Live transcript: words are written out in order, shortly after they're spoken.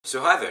So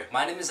hi there.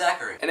 My name is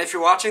Zachary. And if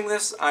you're watching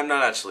this, I'm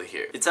not actually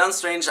here. It sounds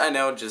strange, I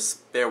know,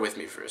 just bear with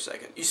me for a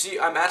second. You see,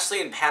 I'm actually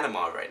in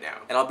Panama right now,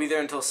 and I'll be there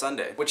until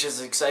Sunday. Which,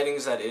 as exciting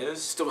as that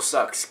is, still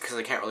sucks, because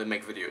I can't really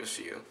make videos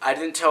for you. I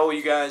didn't tell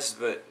you guys,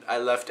 but I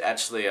left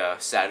actually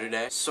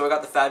Saturday. So I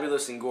got the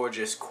fabulous and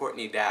gorgeous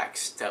Courtney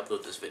Dax to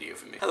upload this video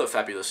for me. Hello,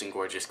 fabulous and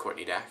gorgeous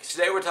Courtney Dax.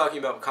 Today we're talking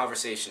about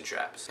conversation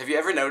traps. Have you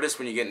ever noticed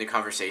when you get into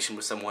conversation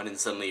with someone and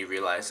suddenly you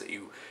realize that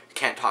you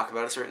can't talk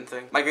about a certain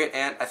thing? My great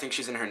aunt, I think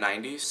she's in her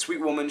 90s.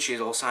 Sweet woman, she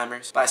has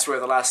Alzheimer's. But I swear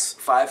the last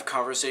 5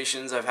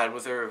 conversations I've had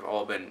with her have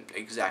all been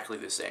exactly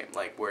the same,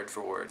 like word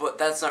for word. But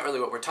that's not really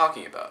what we're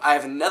talking about. I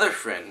have another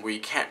friend where you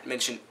can't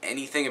mention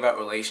anything about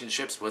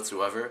relationships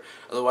whatsoever,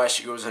 otherwise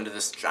she goes into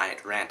this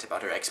giant rant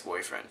about her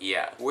ex-boyfriend.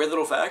 Yeah. Weird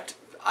little fact,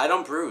 I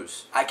don't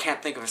bruise. I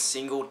can't think of a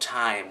single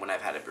time when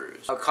I've had a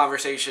bruise. A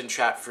conversation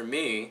trap for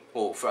me,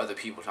 well, for other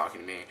people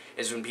talking to me,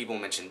 is when people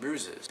mention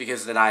bruises.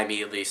 Because then I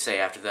immediately say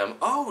after them,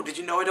 oh, did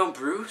you know I don't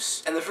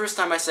bruise? And the first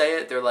time I say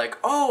it, they're like,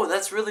 oh,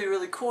 that's really,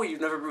 really cool.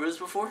 You've never bruised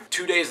before?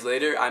 2 days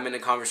later, I'm in a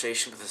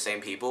conversation with the same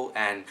people,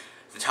 and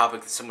the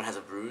topic that someone has a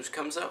bruise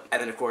comes up.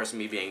 And then, of course,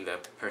 me being the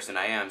person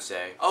I am,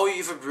 say, oh,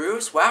 you have a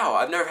bruise? Wow,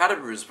 I've never had a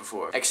bruise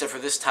before. Except for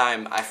this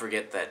time, I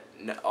forget that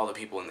all the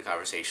people in the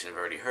conversation have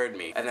already heard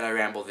me. And then I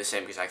ramble the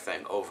same exact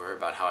thing over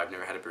about how I've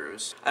never had a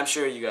bruise. I'm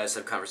sure you guys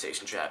have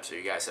conversation traps, or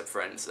you guys have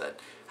friends that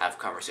have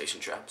conversation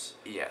traps.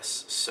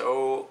 Yes,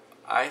 so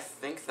I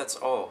think that's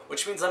all.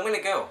 Which means I'm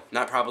gonna go.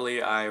 Not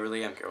probably, I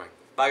really am going.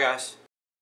 Bye, guys.